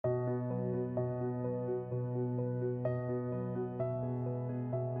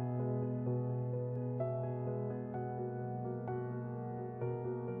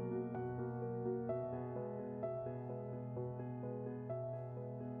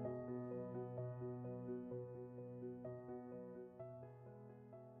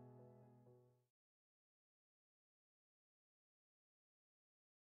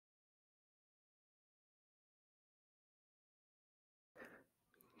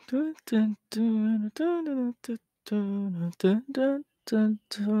Huh?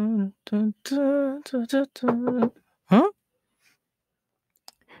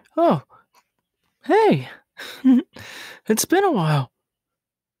 Oh, hey. It's been a while.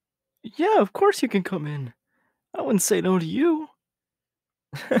 Yeah, of course you can come in. I wouldn't say no to you.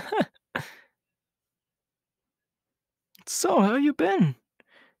 So, how you been?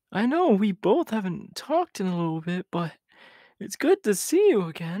 I know we both haven't talked in a little bit, but it's good to see you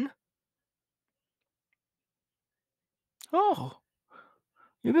again. Oh,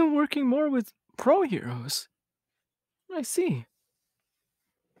 you've been working more with pro heroes. I see.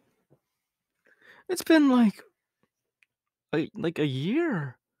 It's been like a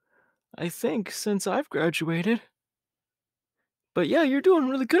year, I think, since I've graduated. But yeah, you're doing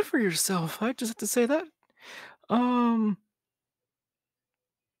really good for yourself. I just have to say that. Um,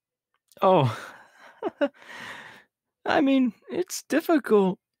 oh. I mean, it's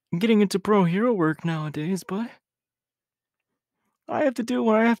difficult getting into pro hero work nowadays, but I have to do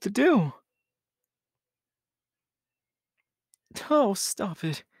what I have to do. Oh, stop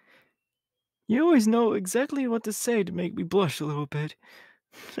it. You always know exactly what to say to make me blush a little bit.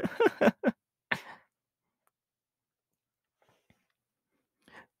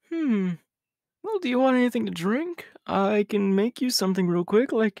 Hmm. Well, do you want anything to drink? I can make you something real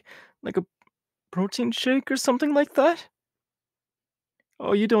quick, like a protein shake or something like that.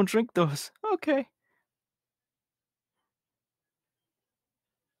 Oh, you don't drink those. Okay.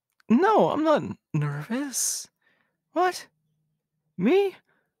 No, I'm not nervous. What? Me?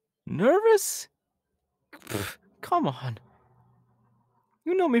 Nervous? Pff, come on.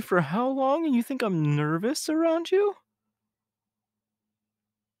 You know me for how long and you think I'm nervous around you?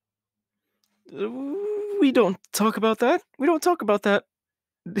 Uh, We don't talk about that. We don't talk about that.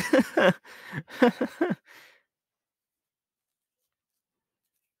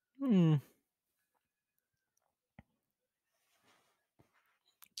 Hmm.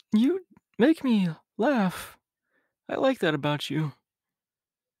 You make me laugh. I like that about you.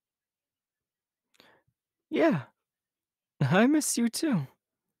 Yeah, I miss you too.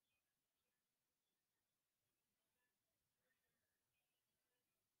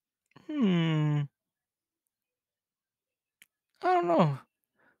 Hmm. I don't know.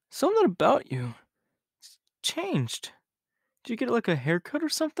 Something about you changed. Did you get like a haircut or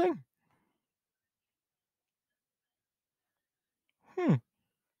something? Hmm.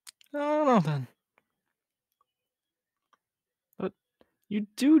 I don't know then. But you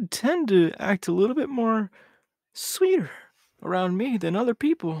do tend to act a little bit more sweeter around me than other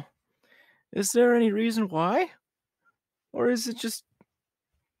people. Is there any reason why? Or is it just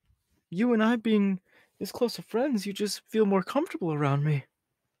you and I being as close of friends, you just feel more comfortable around me?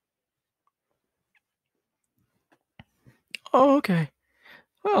 Oh, okay.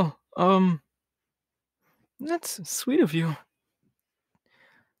 Well, that's sweet of you.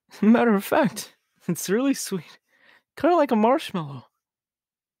 Matter of fact, it's really sweet. Kind of like a marshmallow.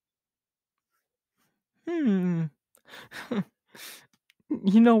 Hmm.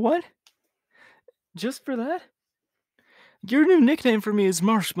 You know what? Just for that, your new nickname for me is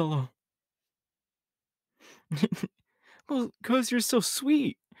Marshmallow. Well, because you're so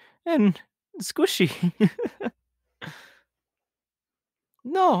sweet and squishy.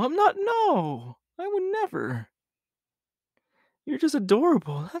 No, I'm not. No, I would never. You're just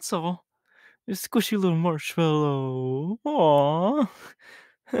adorable. That's all. You squishy little marshmallow. Aww.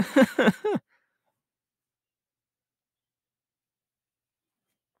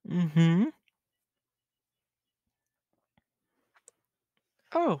 Mm-hmm.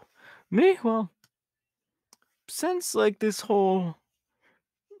 Oh, me? Well, since like this whole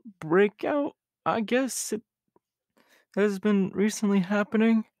breakout, I guess it has been recently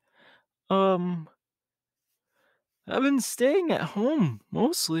happening. Um, I've been staying at home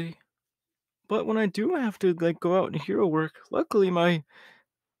mostly, but when I do have to like go out and hero work, luckily my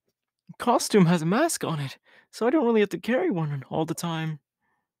costume has a mask on it, so I don't really have to carry one all the time.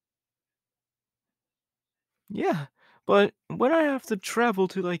 Yeah, but when I have to travel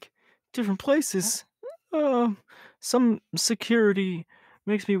to like different places, uh, some security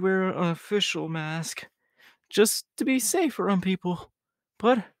makes me wear an official mask just to be safe around people.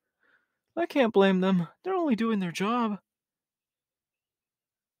 But I can't blame them. They're only doing their job.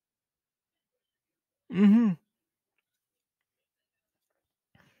 Mm-hmm.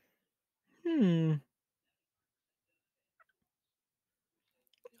 Hmm.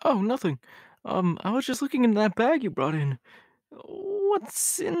 Oh, nothing. I was just looking in that bag you brought in.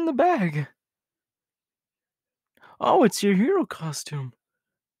 What's in the bag? Oh, it's your hero costume.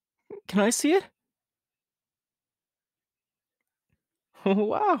 Can I see it?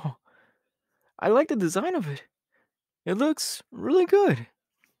 Wow. I like the design of it. It looks really good.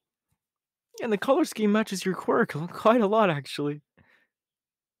 And the color scheme matches your quirk quite a lot, actually.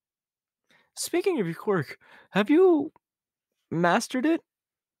 Speaking of your quirk, have you mastered it?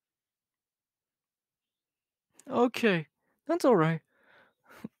 Okay, that's alright.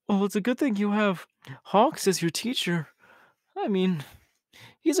 Well, it's a good thing you have Hawks as your teacher. I mean,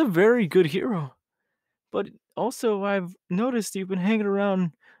 he's a very good hero. But also, I've noticed you've been hanging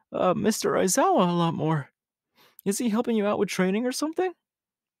around Mr. Aizawa a lot more. Is he helping you out with training or something?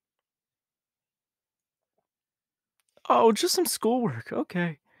 Oh, just some schoolwork.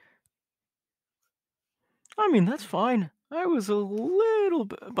 Okay. I mean, that's fine. I was a little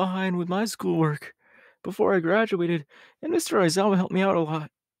bit behind with my schoolwork before I graduated, and Mr. Aizawa helped me out a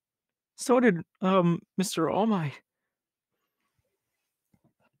lot. So did Mr. All Might.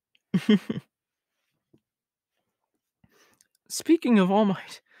 Speaking of All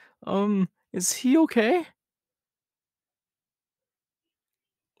Might, is he okay?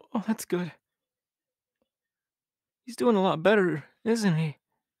 Oh, that's good. He's doing a lot better, isn't he?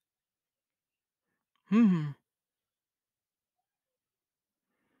 Hmm.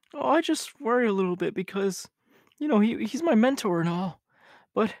 Oh, I just worry a little bit because, he's my mentor and all,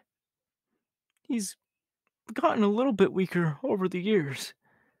 but he's gotten a little bit weaker over the years.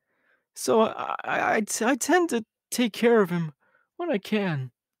 So I tend to take care of him when I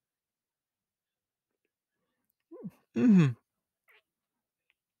can. Hmm.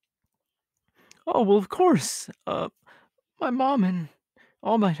 Oh, well, of course. My mom and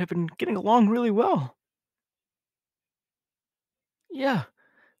All Might have been getting along really well. Yeah,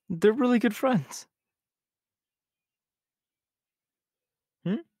 they're really good friends.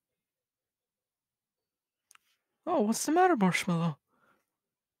 Hmm? Oh, what's the matter, Marshmallow?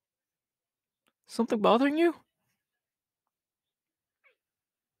 Something bothering you?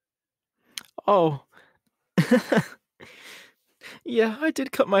 Oh, yeah, I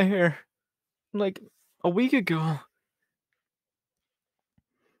did cut my hair like a week ago.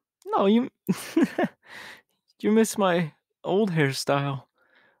 No, you you miss my old hairstyle.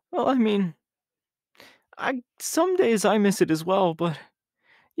 Well, I mean, I some days I miss it as well, but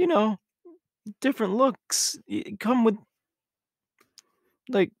you know, different looks come with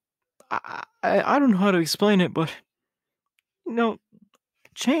like I don't know how to explain it, but you know,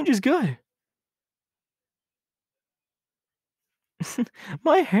 change is good.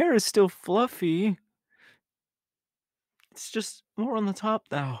 My hair is still fluffy. It's just more on the top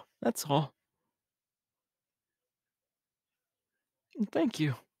now. That's all. Thank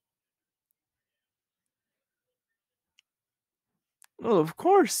you. Well, of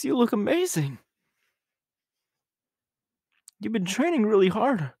course, you look amazing. You've been training really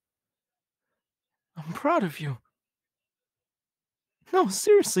hard. I'm proud of you. No,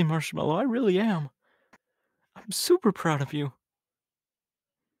 seriously, Marshmallow, I really am. I'm super proud of you.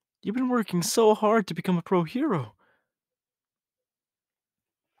 You've been working so hard to become a pro hero.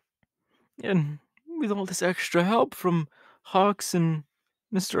 And with all this extra help from Hawks and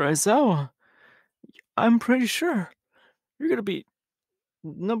Mr. Aizawa, I'm pretty sure you're gonna be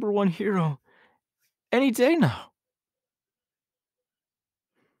number one hero any day now.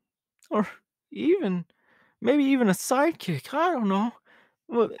 Or even, maybe even a sidekick. I don't know.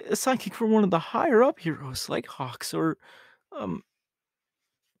 Well, a sidekick for one of the higher up heroes like Hawks or, um,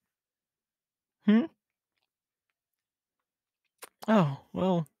 hmm? Oh,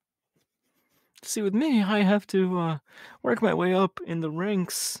 well, see, with me, I have to work my way up in the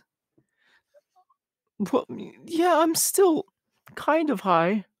ranks. Well, yeah, I'm still kind of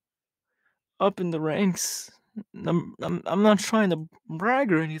high up in the ranks. I'm not trying to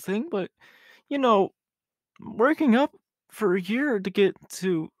brag or anything, but you know, working up for a year to get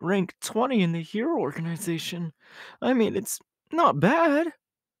to rank 20 in the hero organization, I mean, it's not bad.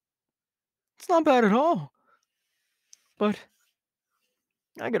 It's not bad at all. But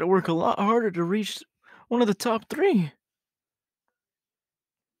I gotta work a lot harder to reach one of the top three.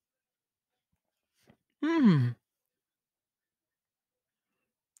 Hmm.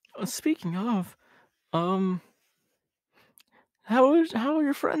 Speaking of, um, how are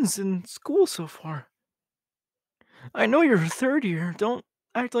your friends in school so far? I know you're a third year. Don't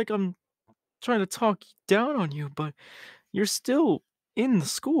act like I'm trying to talk down on you, but you're still in the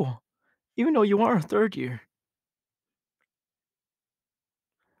school, even though you are a third year.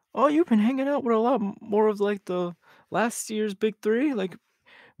 Oh, you've been hanging out with a lot more of like the last year's big three, like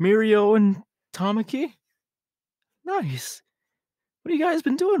Mirio and Tamaki. Nice. What have you guys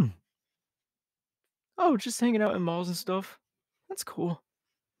been doing? Oh, just hanging out in malls and stuff. That's cool.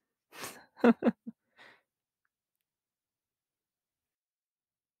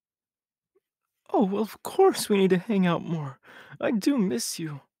 Oh, well, of course we need to hang out more. I do miss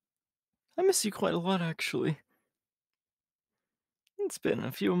you. I miss you quite a lot, actually. It's been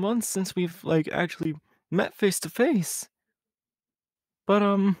a few months since we've, like, actually met face to face. But,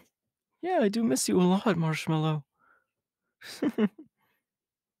 yeah, I do miss you a lot, Marshmallow.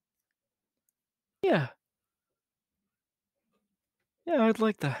 Yeah, yeah, I'd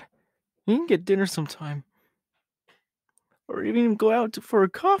like that. We can get dinner sometime. Or even go out for a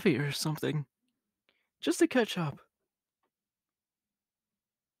coffee or something. Just to catch up.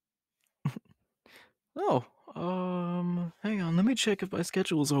 Oh, hang on, let me check if my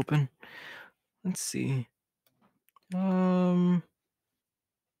schedule is open. Let's see. Um,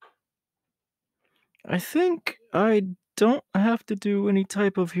 I think I don't have to do any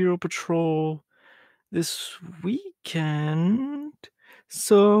type of hero patrol this weekend.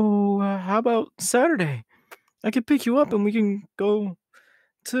 So, how about Saturday? I could pick you up and we can go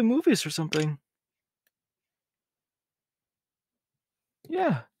to the movies or something.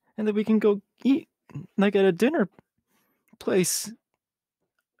 Yeah, and then we can go eat, like at a dinner place.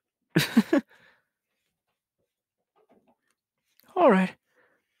 All right,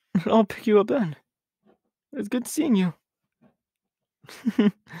 I'll pick you up then. It's good seeing you.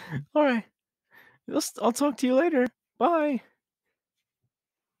 All right, I'll talk to you later. Bye.